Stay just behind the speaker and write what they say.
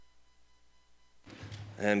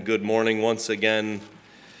And good morning once again.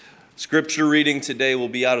 Scripture reading today will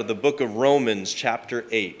be out of the book of Romans, chapter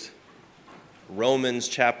 8. Romans,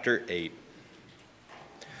 chapter 8.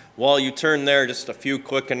 While you turn there, just a few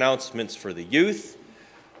quick announcements for the youth.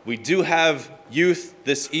 We do have youth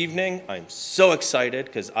this evening. I'm so excited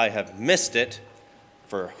because I have missed it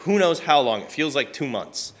for who knows how long. It feels like 2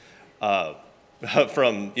 months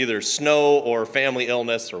from either snow or family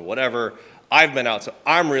illness or whatever. I've been out, so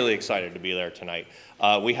I'm really excited to be there tonight.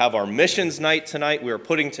 We have our missions night tonight. We are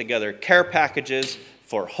putting together care packages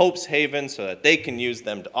for Hope's Haven so that they can use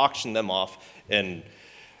them to auction them off. And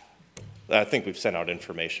I think we've sent out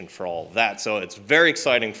information for all of that. So it's very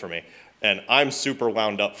exciting for me. And I'm super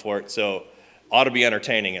wound up for it. So ought to be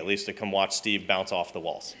entertaining at least to come watch Steve bounce off the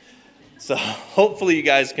walls. So hopefully you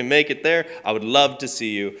guys can make it there. I would love to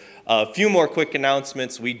see you. A few more quick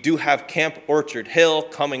announcements. We do have Camp Orchard Hill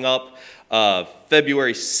coming up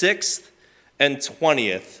February 6th and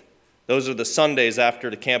 20th. Those are the Sundays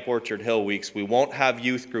after the Camp Orchard Hill weeks. We won't have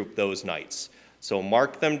youth group those nights. So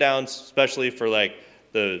mark them down, especially for like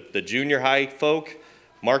the junior high folk.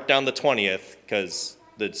 Mark down the 20th because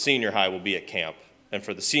the senior high will be at camp. And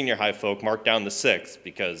for the senior high folk, mark down the 6th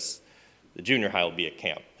because the junior high will be at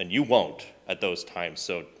camp. And you won't at those times.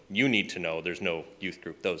 So you need to know there's no youth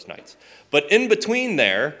group those nights. But in between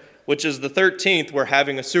there, which is the 13th, we're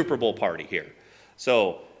having a Super Bowl party here.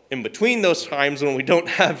 So in between those times when we don't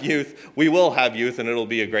have youth, we will have youth, and it'll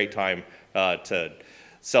be a great time to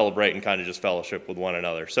celebrate and kind of just fellowship with one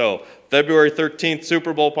another. So February 13th,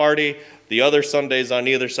 Super Bowl party. The other Sundays on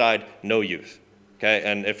either side, no youth. Okay,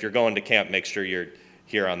 and if you're going to camp, make sure you're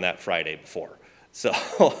here on that Friday before. So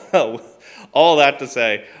all that to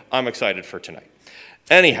say, I'm excited for tonight.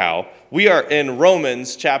 Anyhow, we are in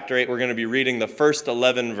Romans chapter 8. We're going to be reading the first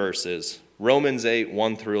 11 verses. Romans 8,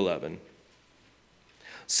 1 through 11.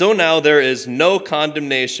 So now there is no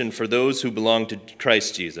condemnation for those who belong to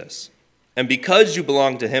Christ Jesus. And because you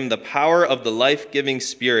belong to him, the power of the life-giving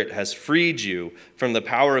Spirit has freed you from the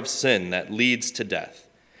power of sin that leads to death.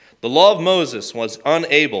 The law of Moses was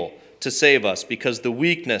unable to save us because of the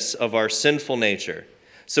weakness of our sinful nature.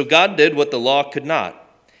 So God did what the law could not.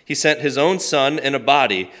 He sent his own Son in a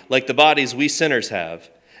body like the bodies we sinners have.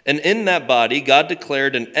 And in that body, God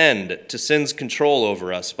declared an end to sin's control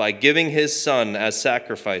over us by giving his Son as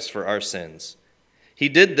sacrifice for our sins. He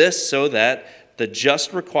did this so that the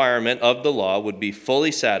just requirement of the law would be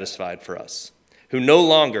fully satisfied for us, who no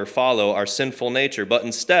longer follow our sinful nature, but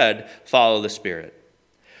instead follow the Spirit.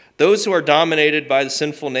 Those who are dominated by the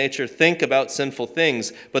sinful nature think about sinful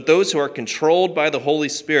things, but those who are controlled by the Holy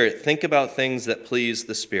Spirit think about things that please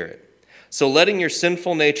the Spirit. So letting your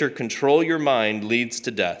sinful nature control your mind leads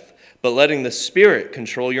to death, but letting the Spirit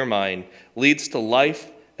control your mind leads to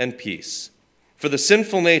life and peace. For the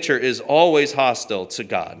sinful nature is always hostile to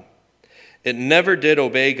God. It never did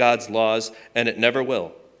obey God's laws, and it never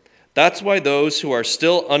will. That's why those who are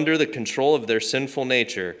still under the control of their sinful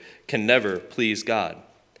nature can never please God.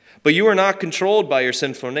 But you are not controlled by your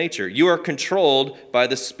sinful nature. You are controlled by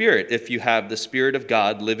the Spirit if you have the Spirit of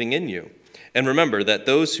God living in you. And remember that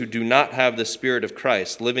those who do not have the Spirit of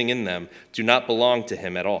Christ living in them do not belong to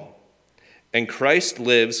him at all. And Christ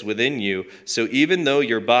lives within you, so even though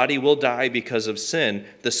your body will die because of sin,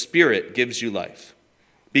 the Spirit gives you life,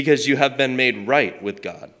 because you have been made right with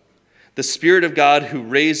God. The Spirit of God who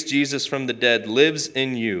raised Jesus from the dead lives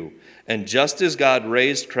in you, and just as God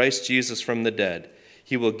raised Christ Jesus from the dead,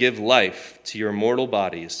 he will give life to your mortal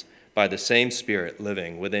bodies by the same Spirit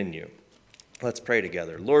living within you. Let's pray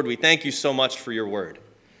together. Lord, we thank you so much for your word.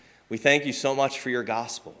 We thank you so much for your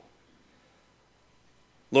gospel.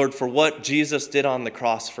 Lord, for what Jesus did on the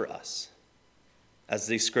cross for us, as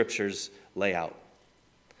these scriptures lay out.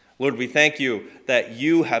 Lord, we thank you that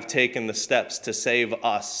you have taken the steps to save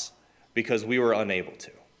us because we were unable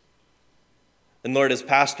to. And Lord, as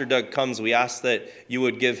Pastor Doug comes, we ask that you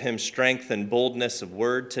would give him strength and boldness of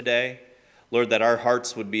word today. Lord, that our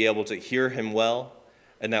hearts would be able to hear him well,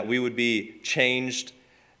 and that we would be changed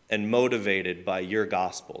and motivated by your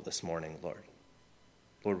gospel this morning, Lord.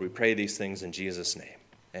 Lord, we pray these things in Jesus' name.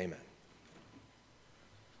 Amen.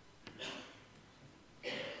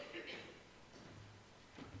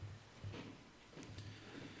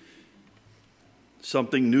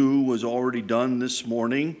 Something new was already done this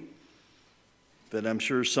morning that I'm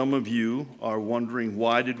sure some of you are wondering,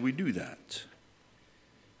 why did we do that?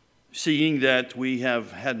 Seeing that we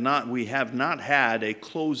have not had a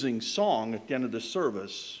closing song at the end of the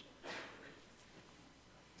service,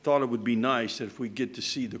 thought it would be nice if we get to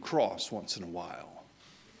see the cross once in a while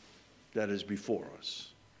that is before us.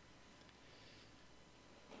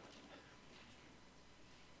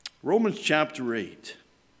 Romans chapter 8.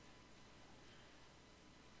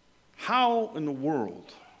 How in the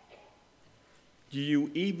world do you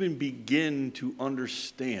even begin to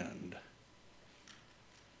understand,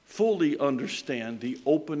 fully understand the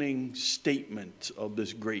opening statement of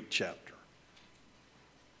this great chapter?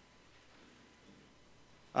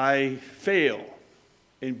 I fail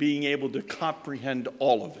in being able to comprehend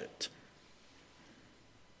all of it.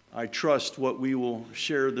 I trust what we will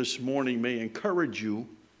share this morning may encourage you,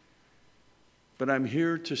 but I'm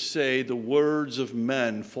here to say the words of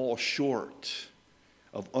men fall short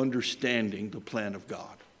of understanding the plan of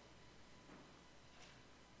God.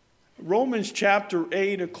 Romans chapter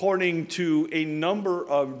 8, according to a number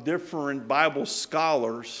of different Bible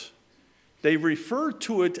scholars, they refer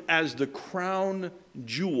to it as the crown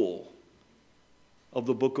jewel of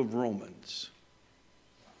the book of Romans.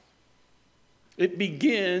 It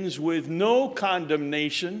begins with no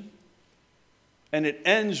condemnation, and it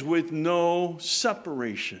ends with no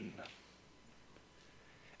separation.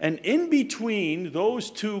 And in between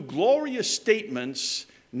those two glorious statements,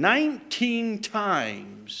 19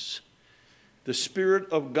 times the Spirit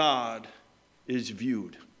of God is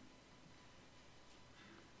viewed.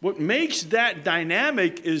 What makes that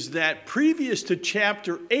dynamic is that previous to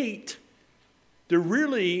chapter 8, there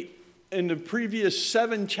really, in the previous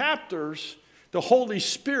 7 chapters, the Holy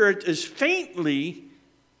Spirit is faintly,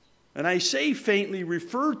 and I say faintly,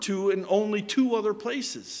 referred to in only 2 other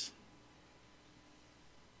places.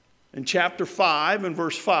 In chapter 5 and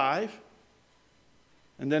verse 5,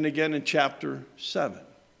 and then again in chapter 7.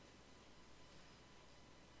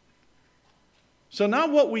 So now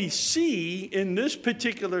what we see in this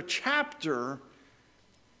particular chapter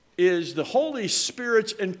is the Holy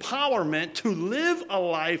Spirit's empowerment to live a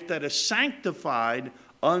life that is sanctified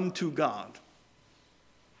unto God.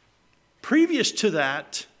 Previous to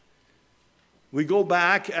that, we go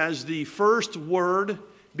back as the first word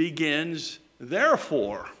begins,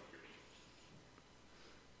 therefore.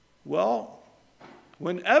 Well,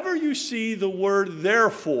 whenever you see the word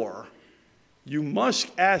therefore, you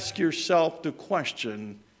must ask yourself the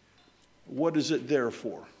question, what is it there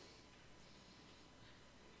for?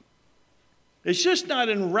 It's just not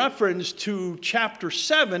in reference to chapter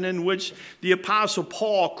 7 in which the Apostle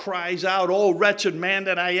Paul cries out, "Oh, wretched man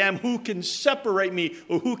that I am, who can separate me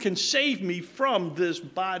or who can save me from this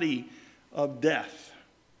body of death?"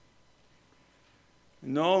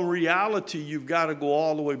 No, in reality, you've got to go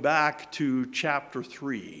all the way back to chapter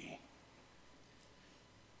 3.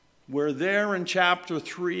 Where there in chapter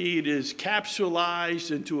 3 it is capsulized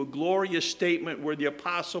into a glorious statement where the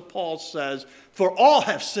Apostle Paul says, "For all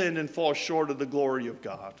have sinned and fall short of the glory of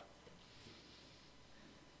God."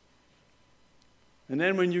 And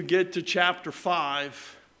then when you get to chapter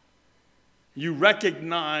 5, you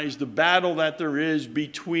recognize the battle that there is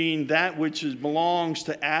between that which belongs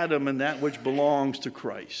to Adam and that which belongs to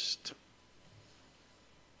Christ.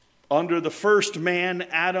 Under the first man,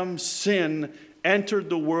 Adam, sin entered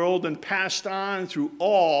the world and passed on through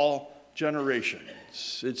all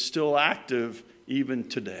generations. It's still active even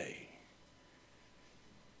today.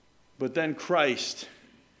 But then Christ,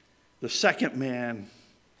 the second man,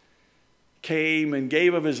 came and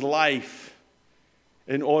gave of his life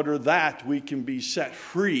in order that we can be set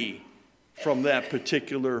free from that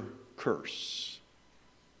particular curse.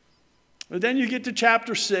 And then you get to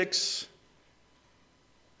chapter 6,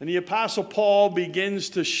 and the Apostle Paul begins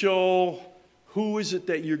to show who is it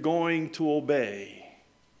that you're going to obey.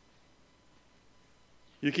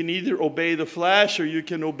 You can either obey the flesh or you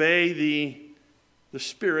can obey the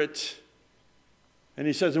Spirit. And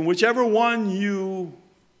he says, and whichever one you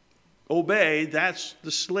obey, that's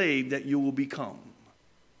the slave that you will become.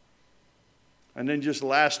 And then just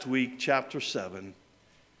last week, chapter 7,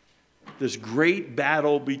 this great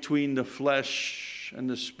battle between the flesh and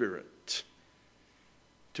the Spirit,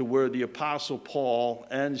 to where the Apostle Paul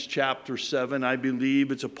ends chapter 7. I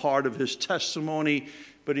believe it's a part of his testimony,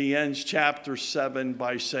 but he ends chapter 7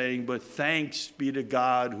 by saying, "But thanks be to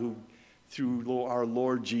God who, through our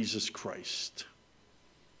Lord Jesus Christ."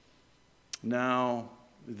 Now,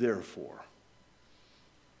 therefore,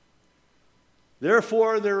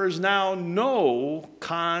 there is now no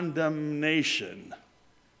condemnation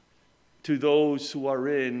to those who are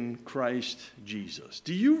in Christ Jesus.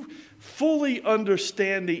 Do you fully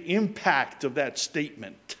understand the impact of that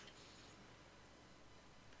statement?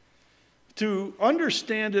 To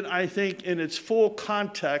understand it, I think, in its full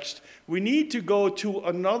context, we need to go to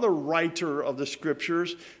another writer of the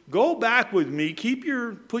Scriptures. Go back with me.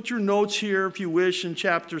 Put your notes here, if you wish, in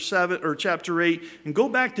chapter 7 or chapter 8, and go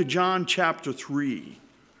back to John chapter 3.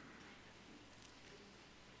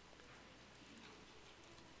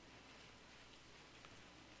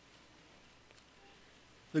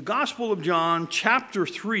 the Gospel of John, chapter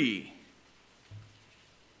 3.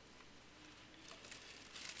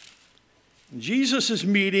 Jesus is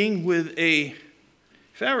meeting with a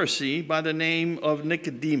Pharisee by the name of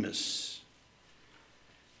Nicodemus.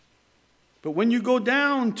 But when you go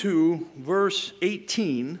down to verse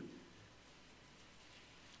 18,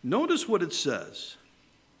 notice what it says.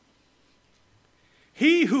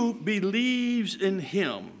 He who believes in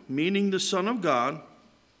him, meaning the Son of God,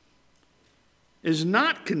 is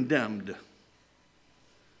not condemned.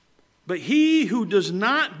 But he who does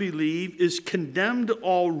not believe is condemned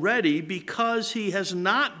already because he has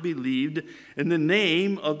not believed in the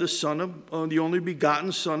name of the only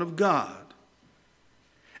begotten Son of God.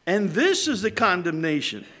 And this is the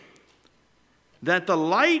condemnation, that the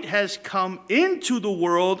light has come into the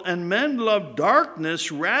world, and men love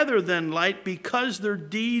darkness rather than light because their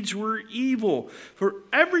deeds were evil. For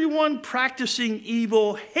everyone practicing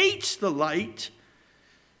evil hates the light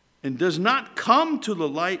and does not come to the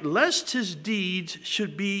light, lest his deeds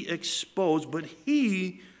should be exposed. But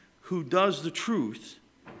he who does the truth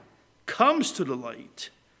comes to the light,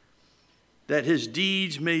 that his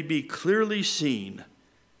deeds may be clearly seen,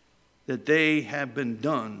 that they have been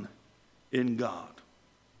done in God.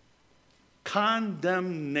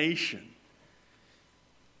 Condemnation.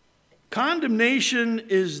 Condemnation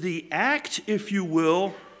is the act, if you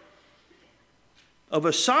will, of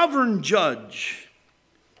a sovereign judge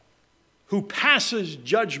who passes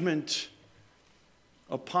judgment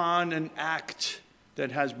upon an act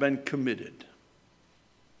that has been committed.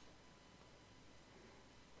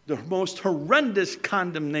 The most horrendous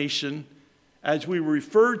condemnation, as we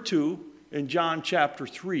referred to in John chapter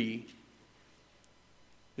 3,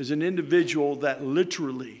 is an individual that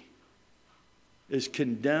literally is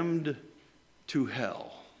condemned to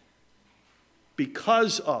hell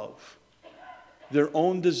because of their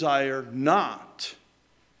own desire not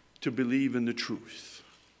to believe in the truth.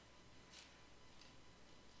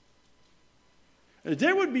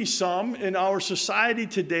 There would be some in our society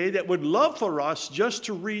today that would love for us just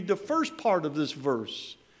to read the first part of this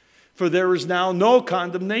verse. For there is now no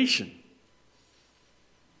condemnation.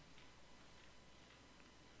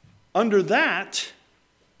 Under that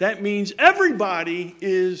means everybody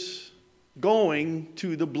is going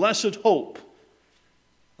to the blessed hope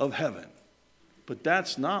of heaven. But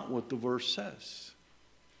that's not what the verse says.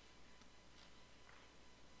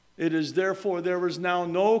 It is therefore there is now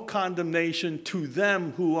no condemnation to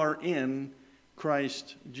them who are in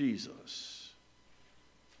Christ Jesus.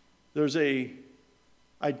 There's a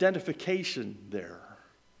identification there.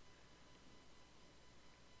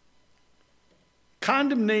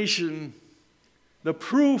 Condemnation, the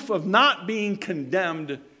proof of not being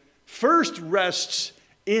condemned, first rests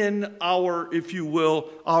in our, if you will,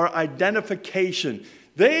 our identification.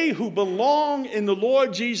 They who belong in the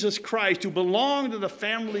Lord Jesus Christ, who belong to the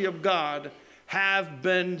family of God, have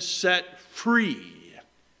been set free.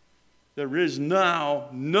 There is now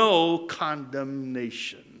no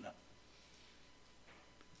condemnation.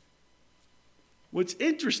 What's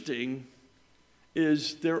interesting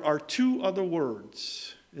is there are two other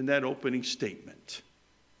words in that opening statement.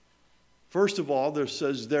 First of all, there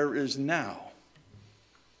says there is now.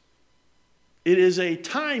 It is a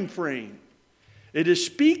time frame. It is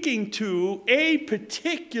speaking to a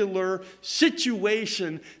particular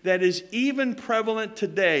situation that is even prevalent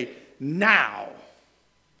today. Now.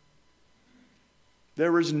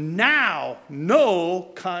 There is now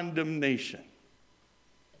no condemnation.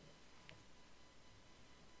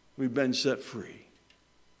 We've been set free.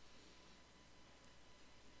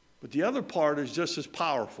 But the other part is just as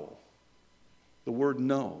powerful. The word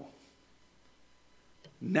no.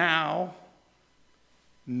 Now,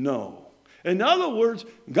 no. In other words,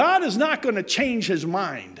 God is not going to change his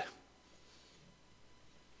mind.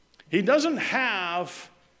 He doesn't have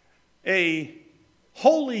a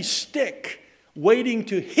holy stick waiting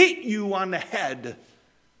to hit you on the head.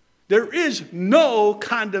 There is no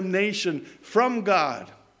condemnation from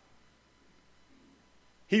God.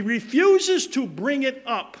 He refuses to bring it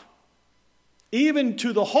up, even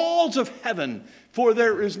to the halls of heaven, for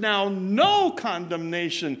there is now no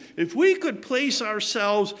condemnation. If we could place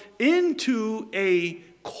ourselves into a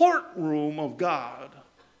courtroom of God,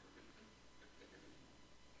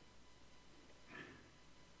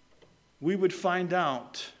 we would find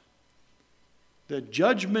out that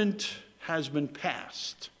judgment has been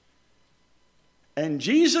passed. And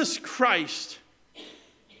Jesus Christ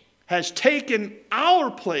has taken our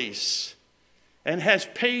place and has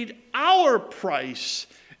paid our price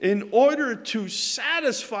in order to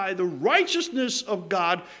satisfy the righteousness of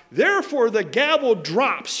God. Therefore, the gavel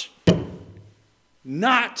drops,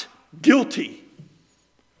 not guilty.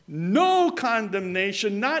 no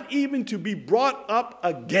condemnation, not even to be brought up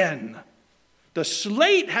again. The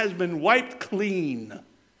slate has been wiped clean,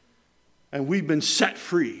 and we've been set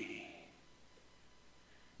free.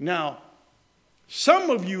 Now, some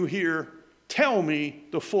of you here tell me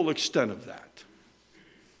the full extent of that.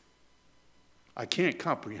 I can't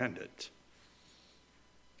comprehend it.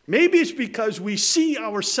 Maybe it's because we see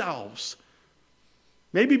ourselves.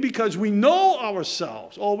 Maybe because we know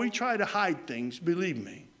ourselves. Oh, we try to hide things, believe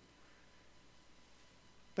me.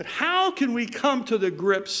 But how can we come to the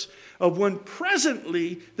grips of when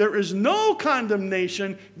presently there is no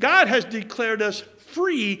condemnation, God has declared us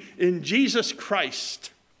free in Jesus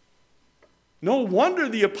Christ? No wonder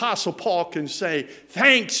the Apostle Paul can say,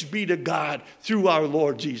 thanks be to God through our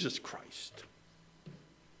Lord Jesus Christ.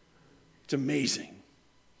 It's amazing.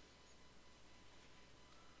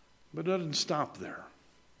 But it doesn't stop there.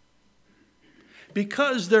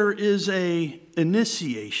 Because there is an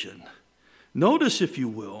initiation. Notice, if you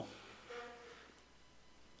will,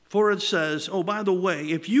 for it says, oh, by the way,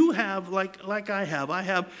 if you have, like I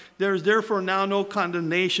have, there's therefore now no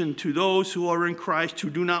condemnation to those who are in Christ, who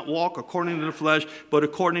do not walk according to the flesh, but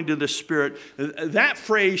according to the Spirit. That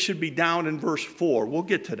phrase should be down in verse 4. We'll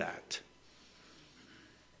get to that.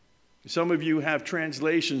 Some of you have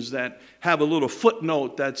translations that have a little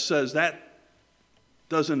footnote that says that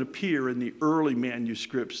doesn't appear in the early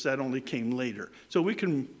manuscripts. That only came later. So we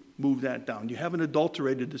can move that down. You haven't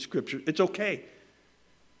adulterated the scripture. It's okay.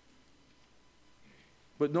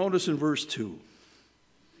 But notice in verse 2.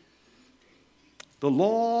 The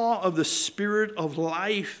law of the Spirit of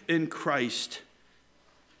life in Christ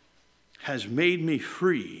has made me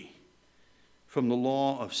free from the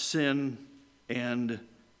law of sin and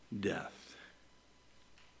death.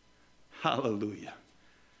 Hallelujah.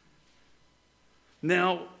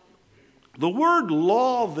 Now, the word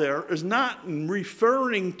law there is not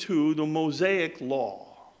referring to the Mosaic law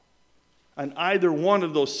in either one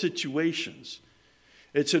of those situations.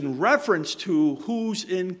 It's in reference to who's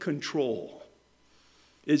in control.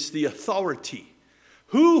 It's the authority.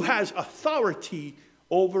 Who has authority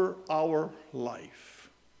over our life?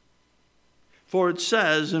 For it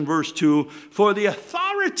says in verse 2, for the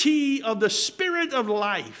authority of the Spirit of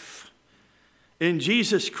life in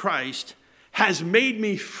Jesus Christ has made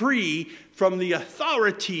me free from the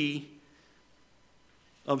authority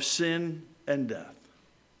of sin and death.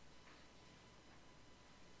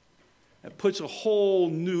 It puts a whole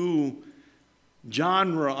new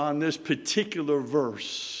genre on this particular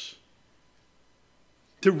verse.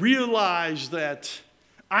 To realize that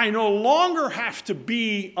I no longer have to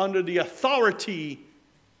be under the authority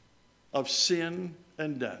of sin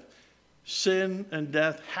and death. Sin and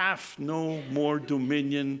death have no more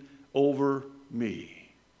dominion over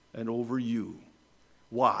me and over you.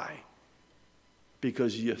 Why?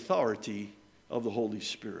 Because the authority of the Holy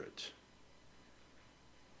Spirit.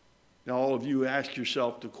 Now, all of you ask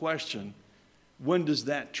yourself the question, when does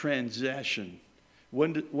that transition,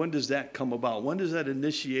 when does that come about? When does that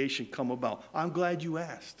initiation come about? I'm glad you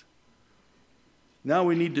asked. Now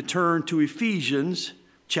we need to turn to Ephesians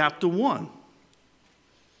chapter 1.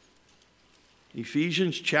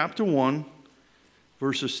 Ephesians chapter 1,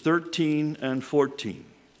 verses 13 and 14.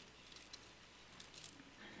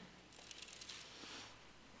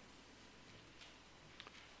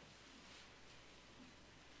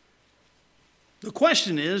 The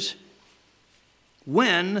question is,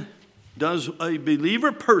 when does a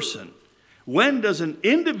believer person, when does an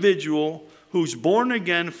individual who's born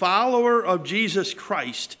again, follower of Jesus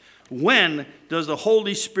Christ, when does the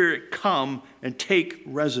Holy Spirit come and take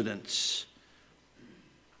residence?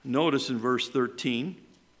 Notice in verse 13,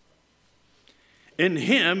 in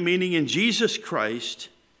him, meaning in Jesus Christ,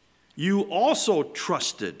 you also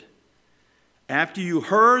trusted, after you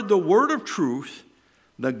heard the word of truth,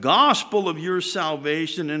 the gospel of your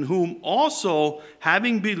salvation, in whom also,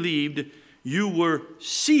 having believed, you were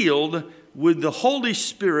sealed with the Holy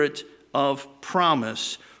Spirit of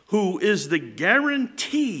promise, who is the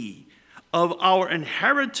guarantee of our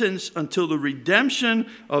inheritance until the redemption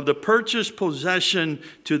of the purchased possession,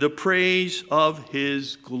 to the praise of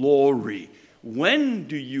his glory. When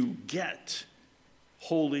do you get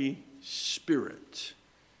Holy Spirit?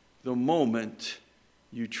 The moment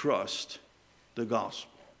you trust the gospel.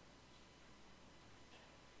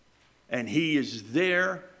 And he is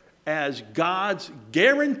there as God's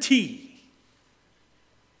guarantee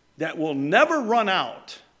that will never run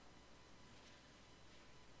out.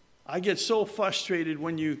 I get so frustrated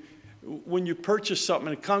when you purchase something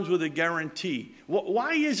and it comes with a guarantee.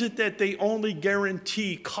 Why is it that they only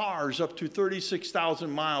guarantee cars up to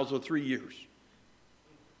 36,000 miles or 3 years?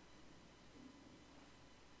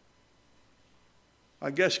 I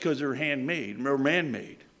guess because they're handmade or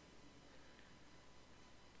man-made.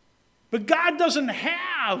 But God doesn't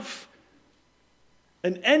have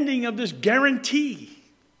an ending of this guarantee.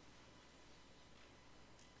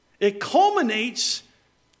 It culminates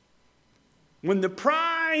when the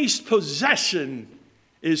prized possession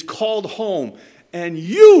is called home. And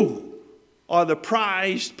you are the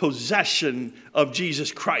prized possession of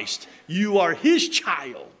Jesus Christ. You are his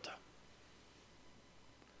child.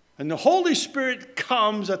 And the Holy Spirit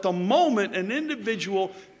comes at the moment an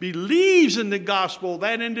individual believes in the gospel.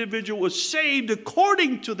 That individual is saved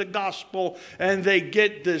according to the gospel. And they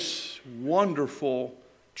get this wonderful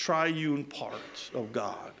triune part of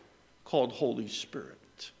God called Holy Spirit.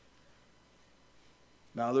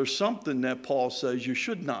 Now there's something that Paul says you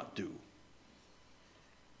should not do.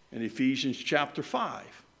 In Ephesians chapter 5.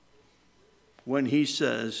 When he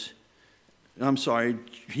says,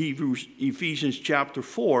 Ephesians chapter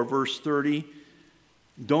 4, verse 30,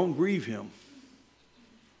 don't grieve him.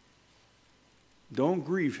 Don't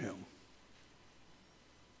grieve him.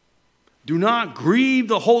 Do not grieve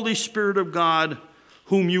the Holy Spirit of God,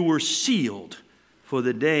 whom you were sealed for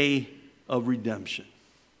the day of redemption.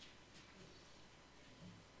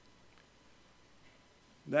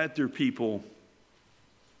 That, dear people,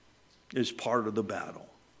 is part of the battle.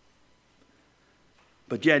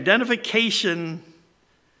 But the identification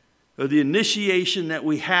or the initiation that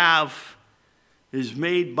we have is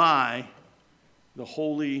made by the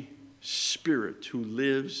Holy Spirit who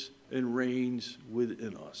lives and reigns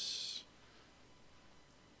within us.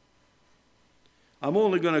 I'm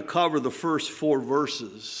only going to cover the first 4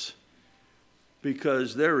 verses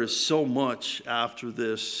because there is so much after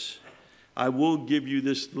this. I will give you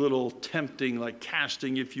this little tempting, like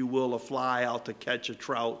casting, if you will, a fly out to catch a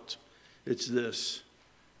trout. It's this: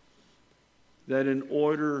 that in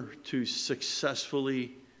order to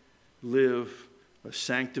successfully live a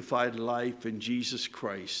sanctified life in Jesus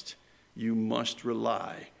Christ, you must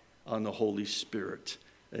rely on the Holy Spirit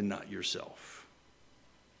and not yourself.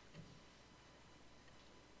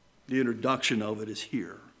 The introduction of it is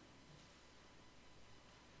here.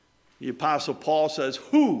 The Apostle Paul says,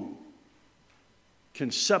 who can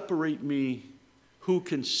separate me, who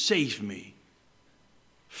can save me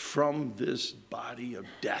from this body of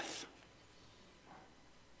death?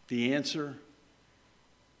 The answer,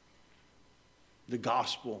 the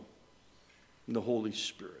gospel and the Holy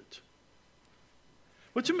Spirit.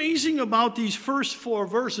 What's amazing about these first 4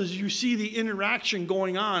 verses, you see the interaction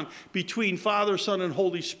going on between Father, Son, and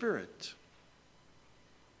Holy Spirit.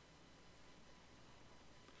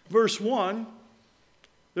 Verse 1,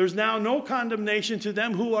 there's now no condemnation to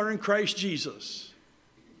them who are in Christ Jesus.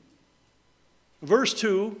 Verse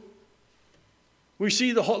 2, we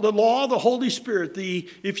see the law of the Holy Spirit,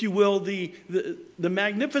 if you will, the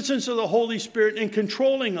magnificence of the Holy Spirit in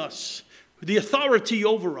controlling us, the authority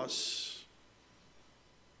over us.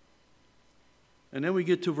 And then we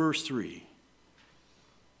get to verse 3,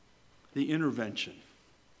 the intervention.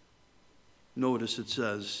 Notice it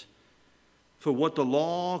says, for what the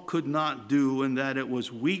law could not do in that it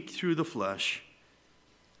was weak through the flesh,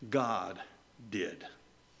 God did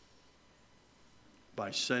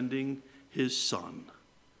by sending his Son,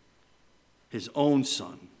 his own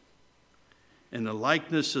Son, in the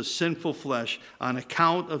likeness of sinful flesh. On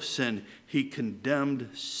account of sin, he condemned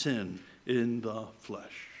sin in the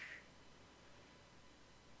flesh.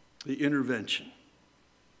 The intervention.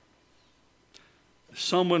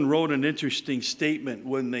 Someone wrote an interesting statement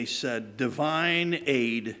when they said, divine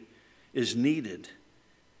aid is needed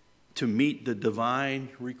to meet the divine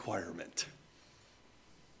requirement.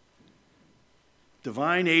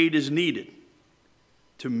 Divine aid is needed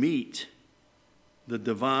to meet the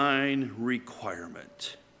divine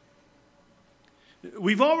requirement.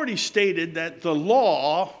 We've already stated that the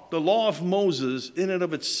law of Moses in and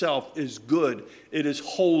of itself is good. It is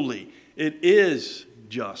holy. It is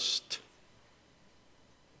just.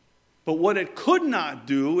 But what it could not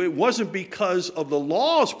do, it wasn't because of the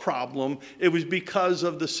law's problem, it was because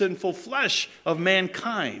of the sinful flesh of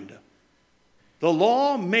mankind. The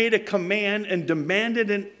law made a command and demanded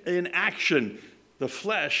an action. The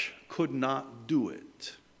flesh could not do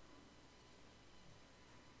it.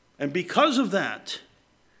 And because of that,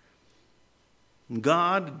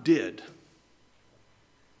 God did.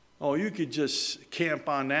 Oh, you could just camp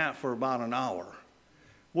on that for about an hour.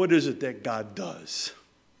 What is it that God does?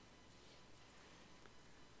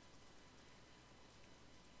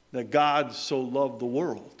 That God so loved the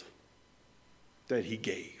world that he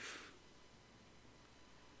gave.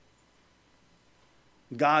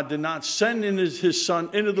 God did not send in his Son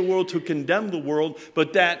into the world to condemn the world,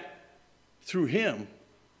 but that through him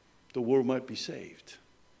the world might be saved.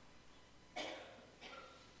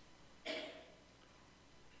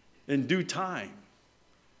 In due time,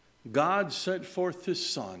 God sent forth his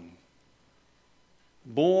Son,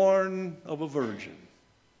 born of a virgin,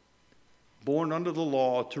 born under the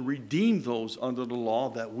law, to redeem those under the law,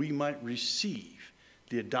 that we might receive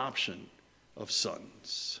the adoption of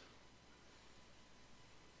sons.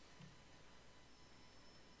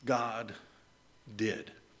 God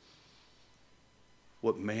did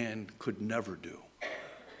what man could never do.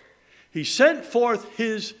 He sent forth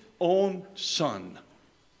his own Son.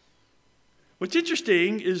 What's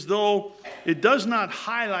interesting is, though it does not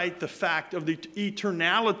highlight the fact of the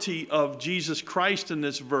eternality of Jesus Christ in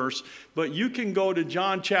this verse, but you can go to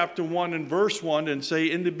John chapter 1 and verse 1 and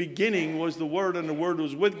say, in the beginning was the Word, and the Word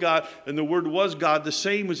was with God, and the Word was God. The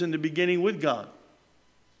same was in the beginning with God.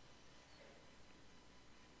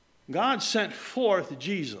 God sent forth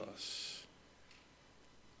Jesus.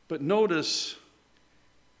 But notice,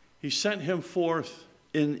 he sent him forth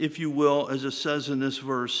in, if you will, as it says in this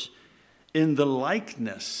verse, in the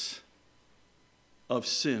likeness of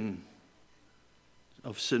sin,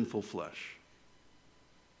 of sinful flesh.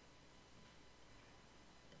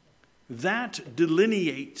 That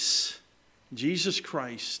delineates Jesus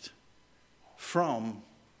Christ from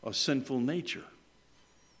a sinful nature.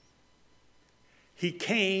 He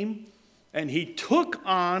came and he took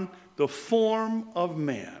on the form of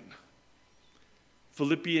man.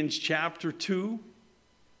 Philippians chapter 2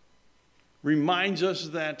 reminds us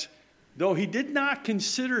that though he did not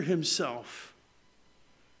consider himself,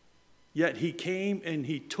 yet he came and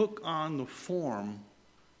he took on the form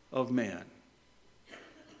of man.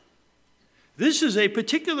 This is a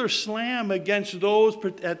particular slam against those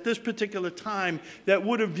at this particular time that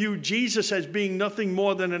would have viewed Jesus as being nothing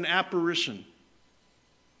more than an apparition,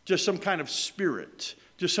 just some kind of spirit,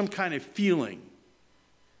 just some kind of feeling.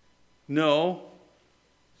 No,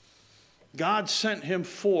 God sent him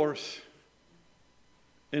forth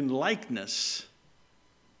in likeness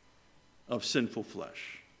of sinful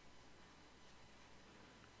flesh.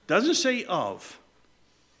 Doesn't say of.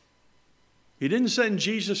 He didn't send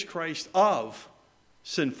Jesus Christ of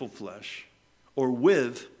sinful flesh or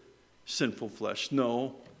with sinful flesh.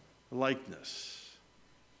 No, likeness.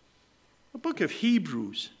 The book of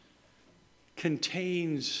Hebrews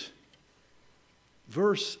contains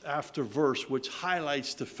verse after verse which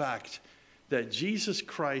highlights the fact that Jesus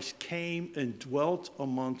Christ came and dwelt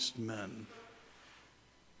amongst men.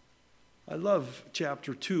 I love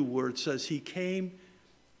chapter 2 where it says he came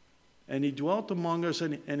and he dwelt among us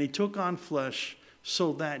and he took on flesh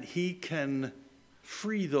so that he can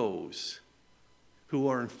free those who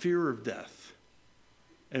are in fear of death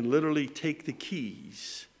and literally take the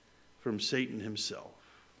keys from Satan himself.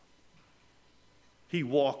 He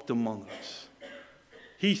walked among us.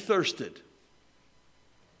 He thirsted.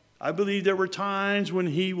 I believe there were times when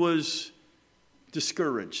he was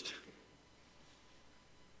discouraged.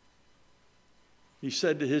 He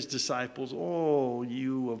said to his disciples, "Oh,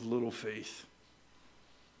 you of little faith,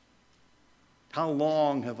 how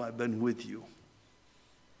long have I been with you?"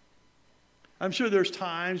 I'm sure there's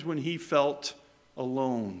times when he felt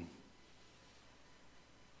alone.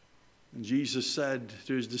 And Jesus said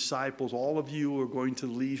to his disciples, "All of you are going to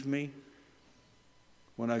leave me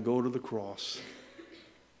when I go to the cross."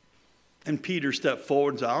 And Peter stepped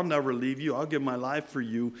forward and said, "I'll never leave you. I'll give my life for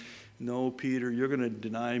you." "No, Peter, you're going to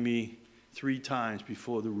deny me 3 times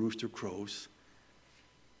before the rooster crows."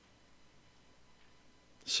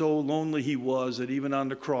 So lonely he was that even on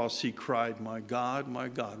the cross he cried, my God,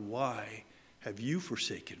 why have you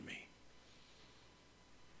forsaken me?"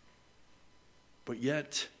 But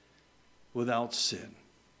yet, without sin.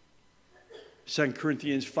 2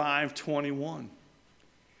 Corinthians 5:21.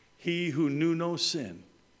 He who knew no sin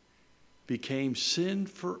became sin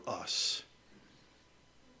for us,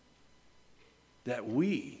 that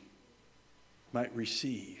we might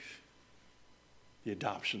receive the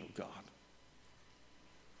adoption of God.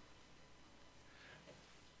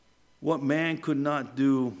 What man could not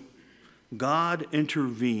do, God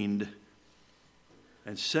intervened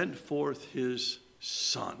and sent forth his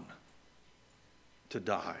Son to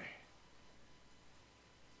die.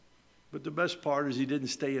 But the best part is he didn't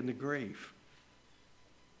stay in the grave.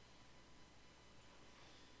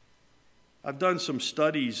 I've done some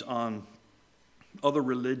studies on other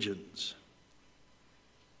religions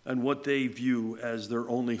and what they view as their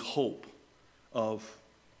only hope of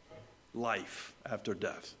life after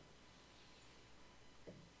death.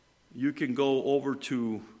 You can go over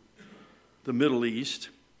to the Middle East,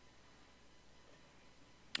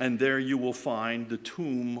 and there you will find the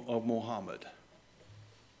tomb of Muhammad.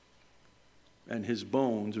 and his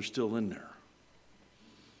bones are still in there.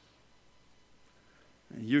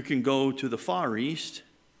 And you can go to the Far East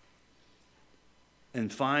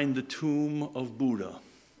and find the tomb of Buddha,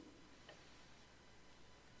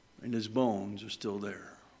 and his bones are still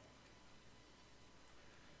there.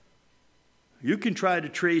 You can try to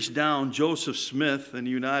trace down Joseph Smith in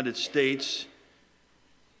the United States.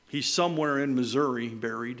 He's somewhere in Missouri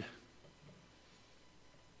buried,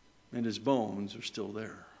 and his bones are still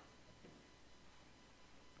there.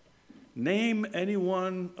 Name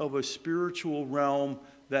anyone of a spiritual realm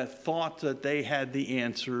that thought that they had the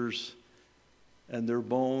answers and their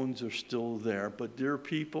bones are still there. But dear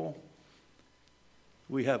people,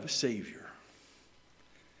 we have a Savior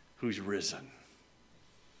who's risen.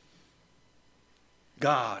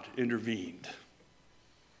 God intervened.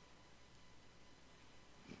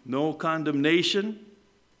 No condemnation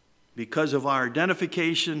because of our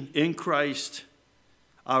identification in Christ,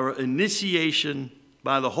 our initiation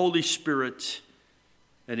by the Holy Spirit,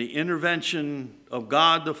 and the intervention of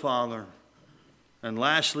God the Father. And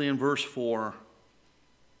lastly, in verse 4,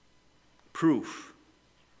 proof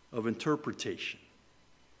of interpretation.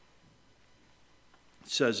 It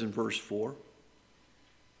says in verse 4,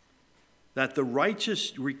 that the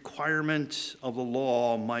righteous requirements of the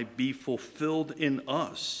law might be fulfilled in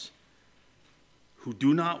us, who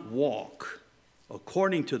do not walk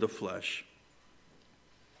according to the flesh,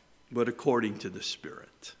 but according to the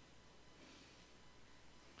Spirit.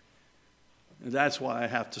 And that's why I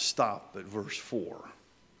have to stop at verse 4.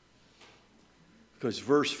 Because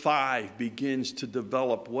verse 5 begins to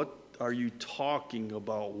develop, what are you talking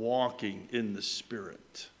about walking in the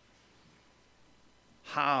Spirit?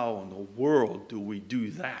 How in the world do we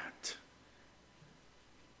do that?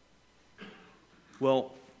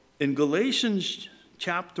 Well, in Galatians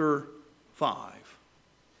chapter 5,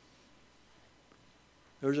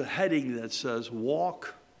 there's a heading that says,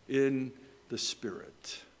 walk in the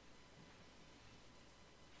Spirit.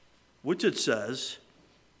 Which it says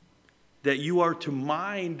that you are to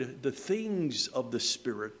mind the things of the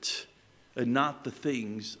Spirit and not the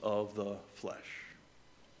things of the flesh.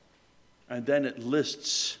 And then it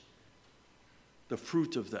lists the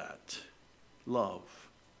fruit of that: love,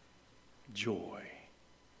 joy,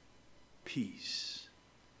 peace,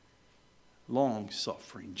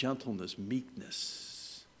 long-suffering, gentleness,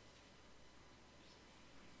 meekness.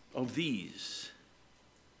 Of these,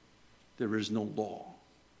 there is no law.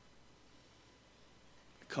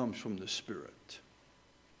 It comes from the Spirit.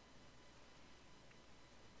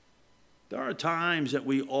 There are times that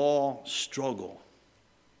we all struggle,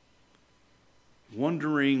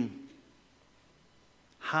 wondering,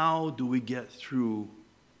 how do we get through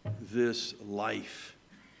this life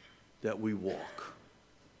that we walk?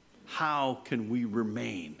 How can we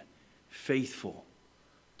remain faithful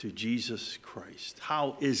to Jesus Christ?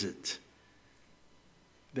 How is it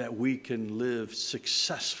that we can live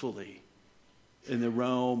successfully in the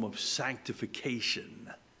realm of sanctification?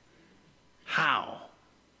 How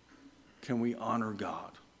can we honor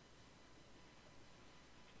God?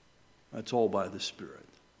 That's all by the Spirit.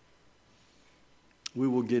 We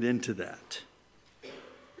will get into that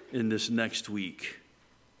in this next week,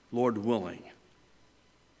 Lord willing.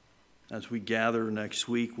 As we gather next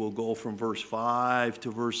week, we'll go from verse 5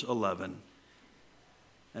 to verse 11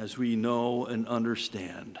 as we know and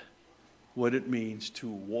understand what it means to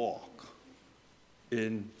walk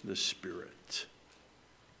in the Spirit.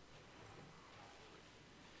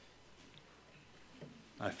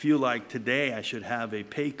 I feel like today I should have a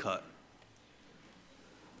pay cut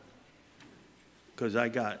because I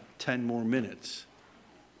got 10 more minutes.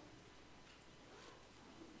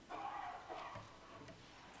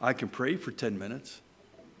 I can pray for 10 minutes.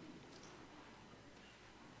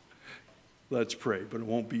 Let's pray, but it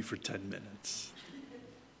won't be for 10 minutes.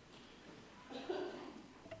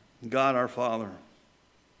 God our Father,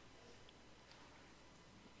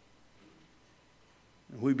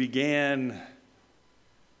 we began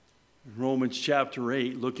in Romans chapter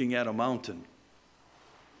 8 looking at a mountain.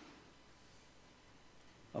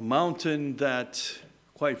 A mountain that,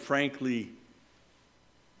 quite frankly,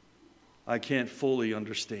 I can't fully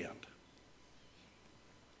understand.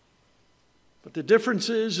 But the difference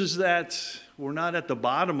is that we're not at the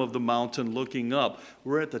bottom of the mountain looking up.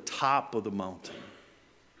 We're at the top of the mountain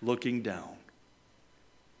looking down.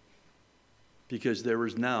 Because there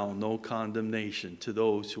is now no condemnation to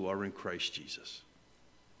those who are in Christ Jesus.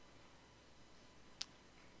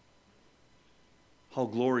 How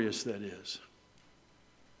glorious that is.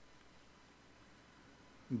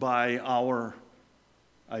 By our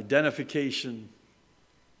identification,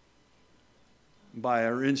 by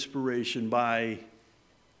our inspiration, by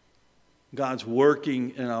God's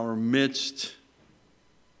working in our midst,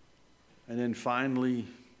 and then finally,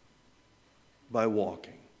 by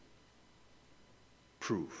walking.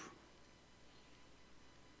 Proof.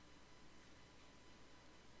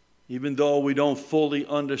 Even though we don't fully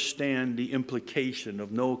understand the implication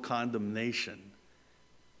of no condemnation,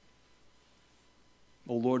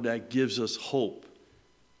 oh Lord, that gives us hope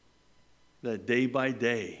that day by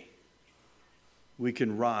day we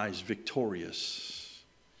can rise victorious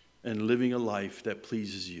and living a life that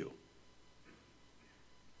pleases you.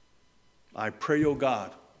 I pray, oh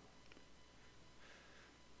God,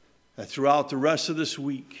 that throughout the rest of this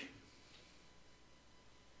week,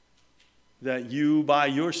 that you, by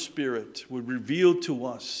your Spirit, would reveal to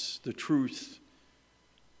us the truth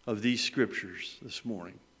of these scriptures this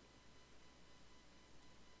morning.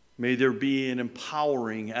 May there be an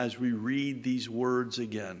empowering as we read these words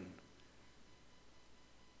again,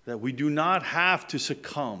 that we do not have to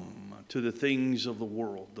succumb to the things of the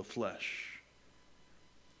world, the flesh,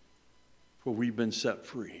 for we've been set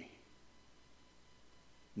free.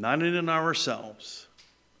 Not in ourselves,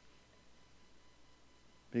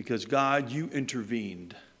 because God, you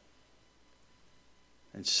intervened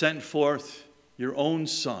and sent forth your own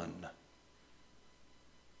Son,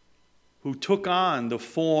 who took on the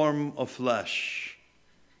form of flesh,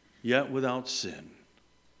 yet without sin,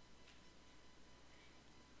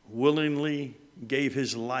 willingly gave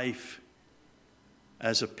his life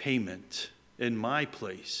as a payment in my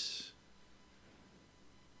place,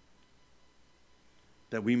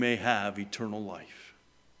 that we may have eternal life.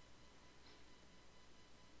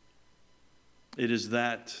 It is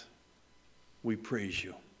that we praise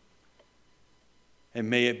you. And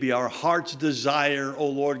may it be our heart's desire, O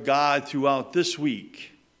Lord God, throughout this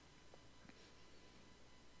week,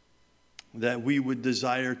 that we would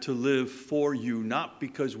desire to live for you, not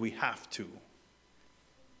because we have to,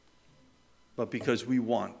 but because we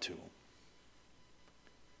want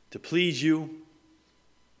to please you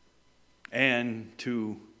and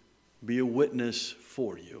to be a witness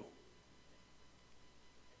for you.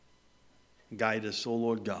 Guide us, O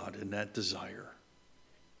Lord God, in that desire.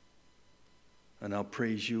 And I'll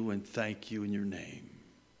praise you and thank you in your name.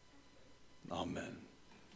 Amen.